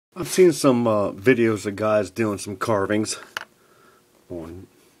I've seen some videos of guys doing some carvings on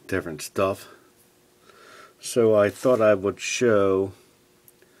different stuff, so I thought I would show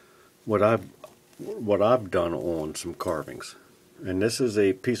what I've done on some carvings. And this is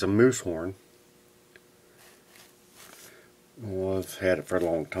a piece of moose horn. Well, I've had it for a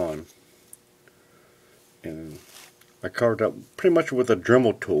long time, and I carved up pretty much with a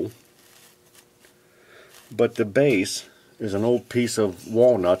Dremel tool, but the base is an old piece of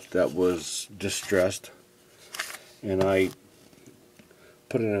walnut that was distressed, and I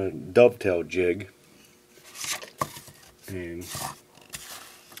put in a dovetail jig and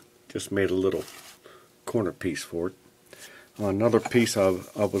just made a little corner piece for it. Another piece I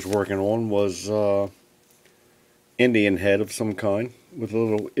was working on was Indian head of some kind with a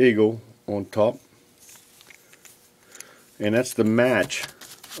little eagle on top, and that's the match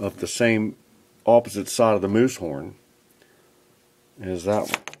of the same opposite side of the moose horn as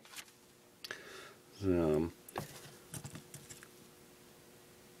that one.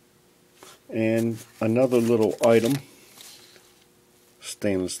 And another little item,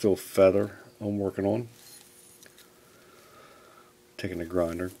 stainless steel feather I'm working on. Taking a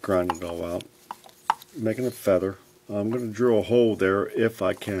grinder, grinding it all out, making a feather. I'm going to drill a hole there if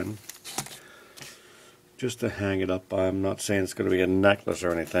I can, just to hang it up. I'm not saying it's going to be a necklace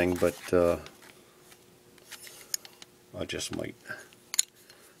or anything, but I just might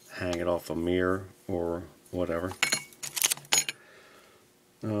hang it off a mirror or whatever.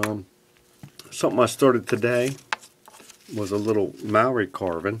 Something I started today was a little Maori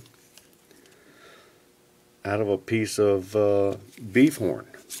carving out of a piece of beef horn.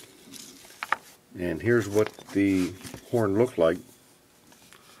 And here's what the horn looked like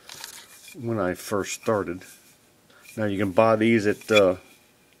when I first started. Now you can buy these at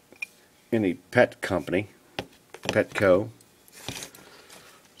any pet company, Petco,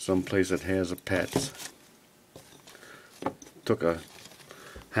 someplace that has a pets. Took a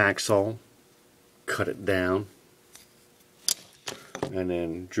hacksaw, cut it down, and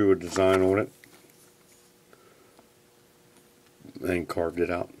then drew a design on it, and carved it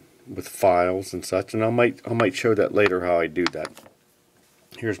out with files and such. And I might show that later how I do that.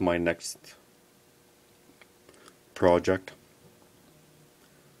 Here's my next project.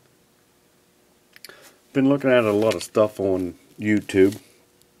 Been looking at a lot of stuff on YouTube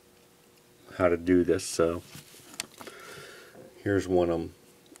how to do this, so here's one I'm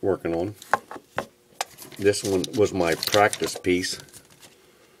working on. This one was my practice piece.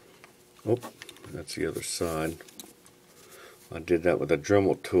 Oh, that's the other side. I did that with a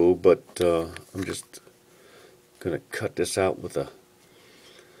Dremel tool, but I'm just going to cut this out with a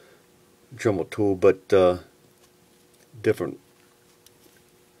Dremel tool, but different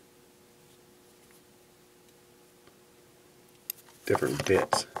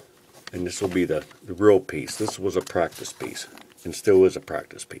bits. And this will be the real piece. This was a practice piece, and still is a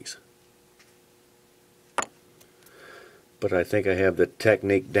practice piece. But I think I have the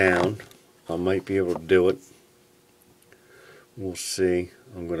technique down. I might be able to do it. We'll see.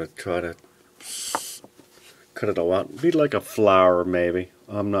 I'm going to try to cut it all out. Be like a flower, maybe.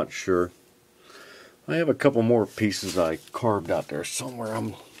 I'm not sure. I have a couple more pieces I carved out there somewhere.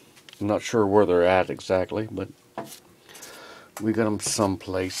 I'm not sure where they're at exactly, but we got them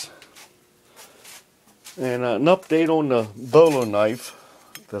someplace. And an update on the bolo knife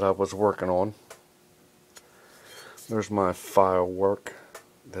that I was working on. There's my file work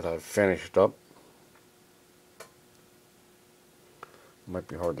that I've finished up. Might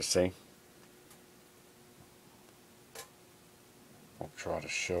be hard to see. I'll try to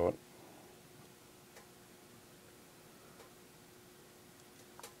show it.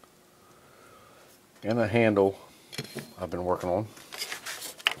 And a handle I've been working on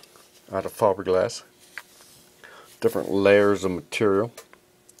out of fiberglass. Different layers of material.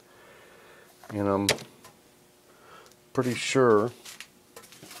 And I'm pretty sure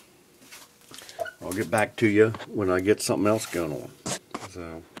I'll get back to you when I get something else going on.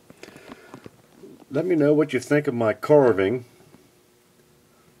 So let me know what you think of my carving.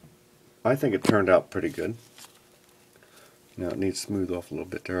 I think it turned out pretty good. Now it needs to smooth off a little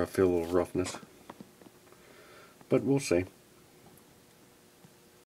bit there. I feel a little roughness, but we'll see.